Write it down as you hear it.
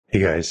Hey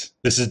guys,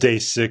 this is day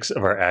 6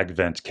 of our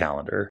Aggvent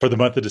calendar. For the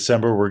month of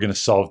December, we're going to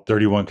solve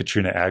 31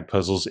 Katrina Ag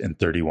puzzles in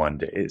 31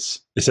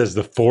 days. It says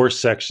the 4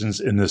 sections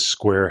in this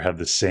square have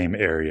the same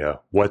area.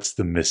 What's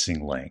the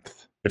missing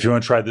length? If you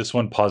want to try this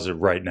one, pause it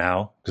right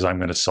now because I'm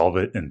going to solve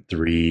it in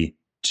 3,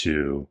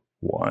 2,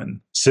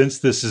 1. Since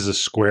this is a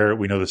square,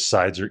 we know the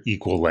sides are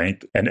equal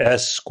length, and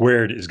s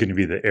squared is going to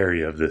be the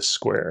area of this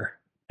square.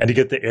 And to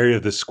get the area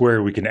of the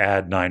square, we can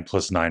add 9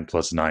 plus 9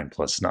 plus 9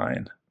 plus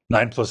 9.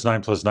 9 plus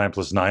 9 plus 9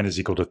 plus 9 is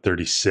equal to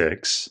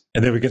 36.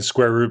 And then we can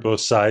square root both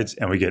sides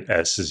and we get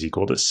s is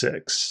equal to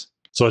 6.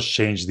 So let's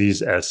change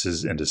these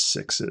s's into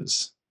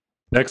 6's.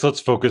 Next, let's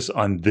focus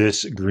on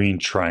this green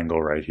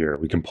triangle right here.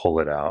 We can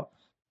pull it out.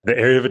 The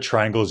area of a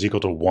triangle is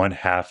equal to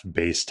 1/2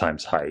 base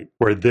times height,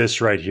 where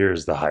this right here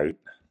is the height.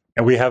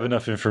 And we have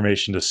enough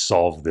information to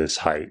solve this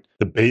height.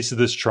 The base of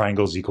this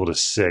triangle is equal to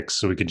 6,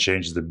 so we can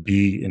change the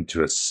b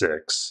into a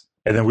 6.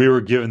 And then we were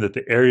given that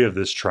the area of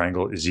this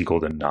triangle is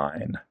equal to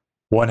 9.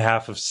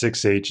 1/2 of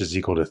 6h is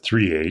equal to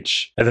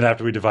 3h. And then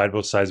after we divide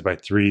both sides by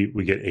 3,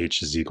 we get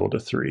h is equal to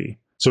 3.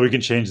 So we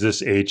can change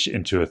this h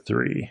into a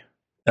 3.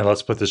 And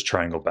let's put this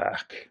triangle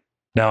back.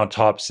 Now on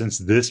top, since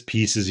this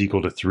piece is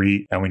equal to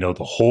 3, and we know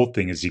the whole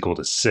thing is equal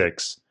to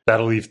 6,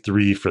 that'll leave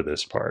 3 for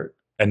this part.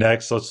 And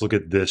next, let's look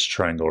at this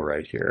triangle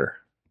right here.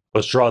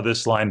 Let's draw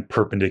this line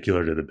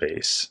perpendicular to the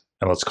base,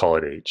 and let's call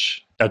it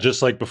h. Now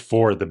just like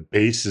before, the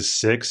base is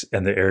 6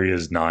 and the area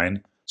is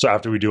 9. So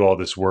after we do all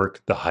this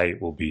work, the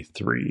height will be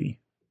 3.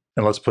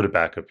 And let's put it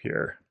back up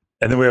here.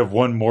 And then we have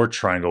one more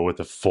triangle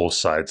with a full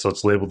side. So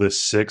let's label this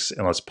 6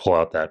 and let's pull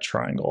out that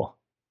triangle.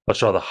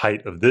 Let's draw the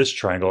height of this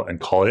triangle and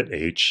call it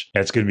h.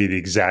 And it's going to be the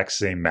exact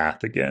same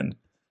math again.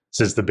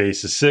 Since the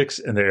base is 6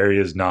 and the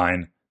area is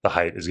 9, the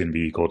height is going to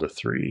be equal to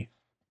 3.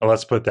 And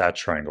let's put that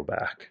triangle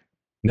back.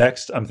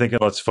 Next, I'm thinking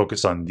let's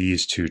focus on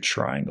these two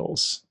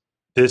triangles.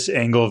 This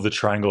angle of the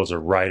triangle is a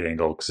right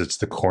angle because it's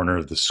the corner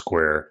of the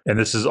square. And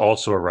this is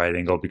also a right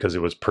angle because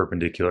it was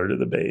perpendicular to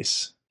the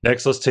base.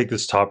 Next, let's take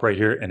this top right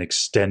here and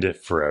extend it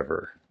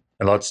forever.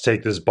 And let's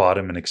take this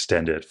bottom and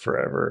extend it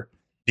forever.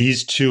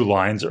 These two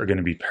lines are going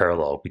to be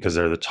parallel because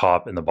they're the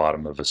top and the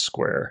bottom of a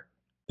square.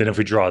 Then if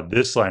we draw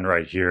this line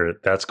right here,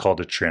 that's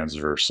called a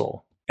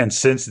transversal. And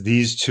since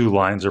these two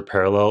lines are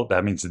parallel,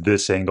 that means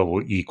this angle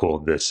will equal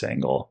this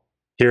angle.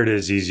 Here it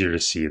is easier to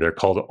see. They're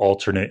called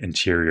alternate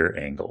interior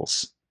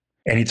angles.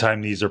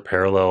 Anytime these are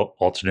parallel,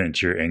 alternate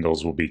interior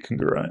angles will be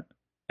congruent.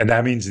 And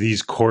that means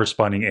these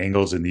corresponding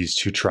angles in these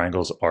two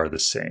triangles are the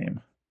same.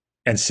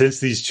 And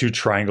since these two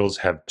triangles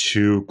have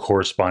two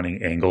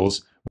corresponding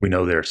angles, we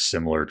know they're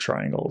similar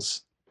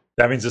triangles.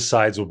 That means the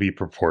sides will be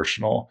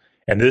proportional.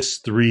 And this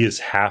 3 is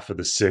half of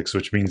the 6,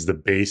 which means the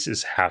base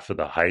is half of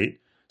the height.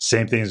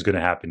 Same thing is going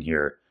to happen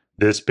here.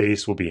 This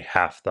base will be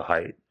half the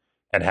height.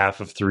 And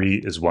half of 3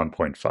 is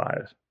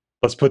 1.5.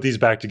 Let's put these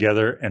back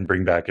together and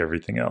bring back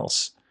everything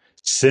else.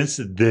 Since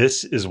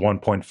this is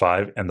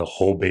 1.5 and the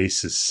whole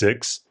base is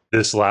 6,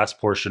 this last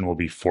portion will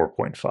be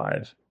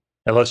 4.5.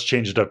 And let's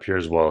change it up here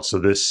as well. So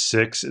this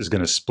 6 is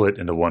going to split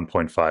into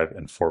 1.5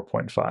 and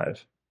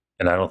 4.5.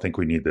 And I don't think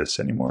we need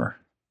this anymore.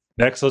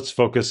 Next, let's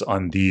focus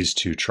on these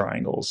two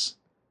triangles.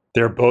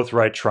 They're both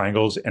right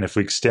triangles, and if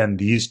we extend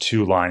these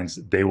two lines,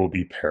 they will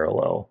be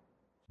parallel.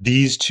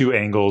 These two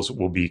angles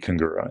will be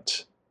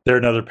congruent. They're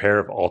another pair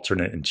of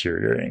alternate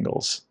interior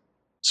angles.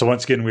 So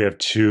once again, we have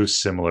two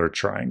similar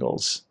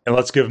triangles. And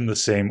let's give them the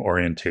same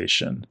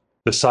orientation.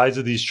 The sides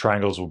of these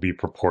triangles will be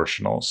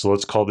proportional. So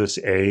let's call this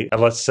A,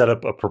 and let's set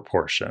up a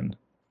proportion.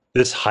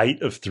 This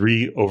height of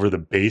 3 over the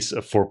base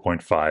of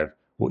 4.5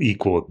 will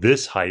equal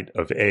this height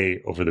of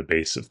A over the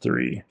base of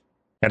 3.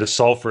 And to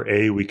solve for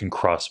A, we can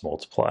cross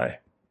multiply.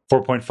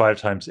 4.5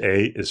 times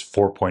A is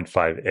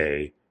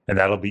 4.5A, and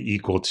that'll be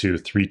equal to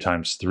 3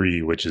 times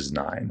 3, which is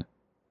 9.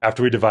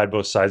 After we divide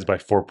both sides by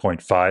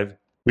 4.5,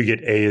 we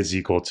get A is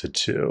equal to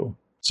 2.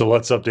 So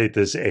let's update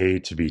this A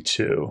to be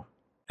 2.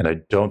 And I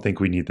don't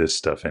think we need this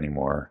stuff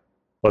anymore.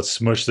 Let's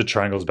smush the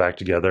triangles back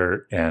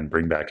together and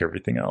bring back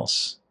everything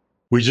else.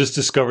 We just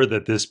discovered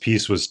that this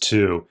piece was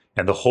 2,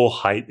 and the whole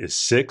height is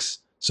 6,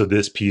 so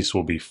this piece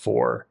will be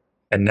 4.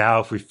 And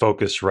now if we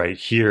focus right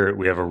here,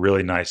 we have a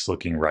really nice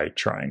looking right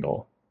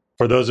triangle.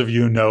 For those of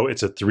you who know,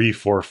 it's a 3,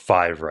 4,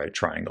 5 right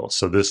triangle,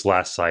 so this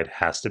last side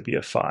has to be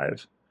a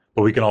 5.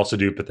 But we can also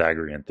do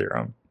Pythagorean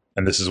theorem,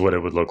 and this is what it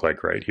would look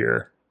like right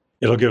here.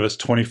 It'll give us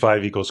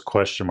 25 equals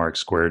question mark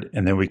squared,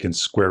 and then we can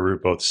square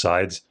root both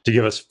sides to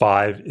give us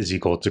 5 is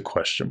equal to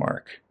question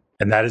mark.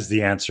 And that is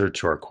the answer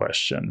to our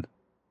question.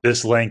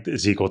 This length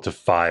is equal to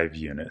 5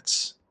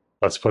 units.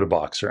 Let's put a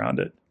box around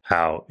it.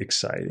 How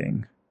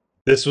exciting.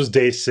 This was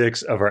day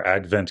 6 of our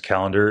Aggvent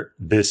calendar.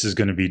 This is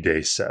going to be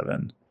day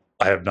 7.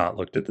 I have not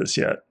looked at this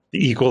yet.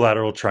 The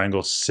equilateral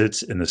triangle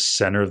sits in the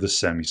center of the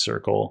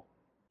semicircle.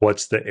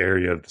 What's the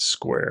area of the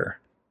square?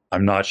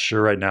 I'm not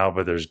sure right now,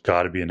 but there's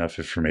got to be enough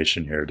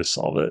information here to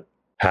solve it.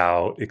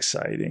 How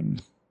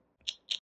exciting.